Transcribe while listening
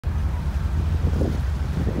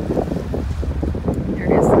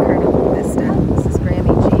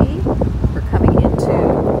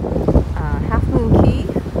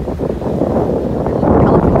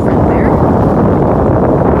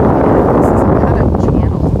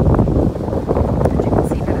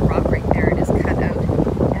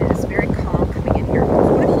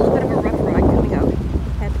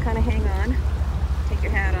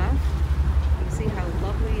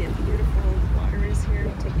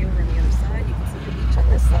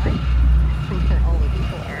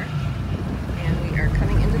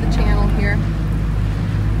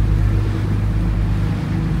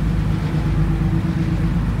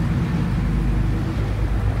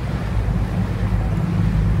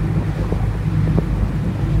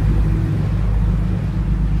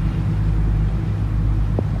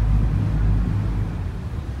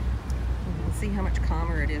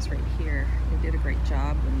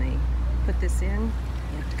this in,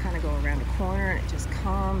 you have to kind of go around a corner, and it just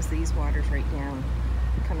calms these waters right down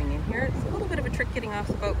coming in here. It's a little bit of a trick getting off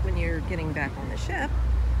the boat when you're getting back on the ship,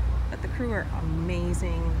 but the crew are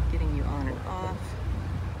amazing getting you on and off.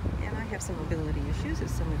 And I have some mobility issues,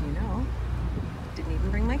 as some of you know. Didn't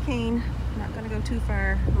even bring my cane. Not going to go too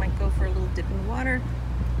far. Might go for a little dip in the water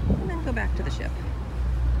and then go back to the ship.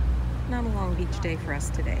 Not a long beach day for us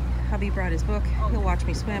today. Hubby brought his book. He'll watch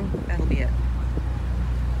me swim. That'll be it.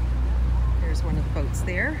 There's one of the boats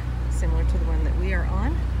there, similar to the one that we are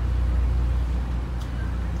on.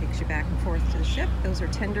 Takes you back and forth to the ship. Those are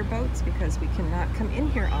tender boats because we cannot come in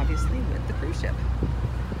here, obviously, with the cruise ship.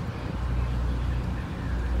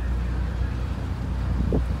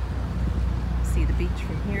 See the beach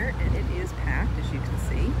from here, and it is packed, as you can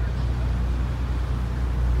see.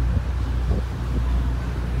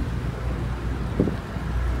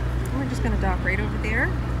 And we're just going to dock right over there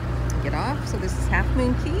and get off. So this is Half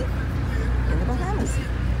Moon Cay in the Bahamas.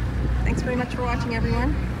 Thanks very much for watching,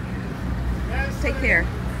 everyone. Take care,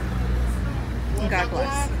 and God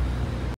bless.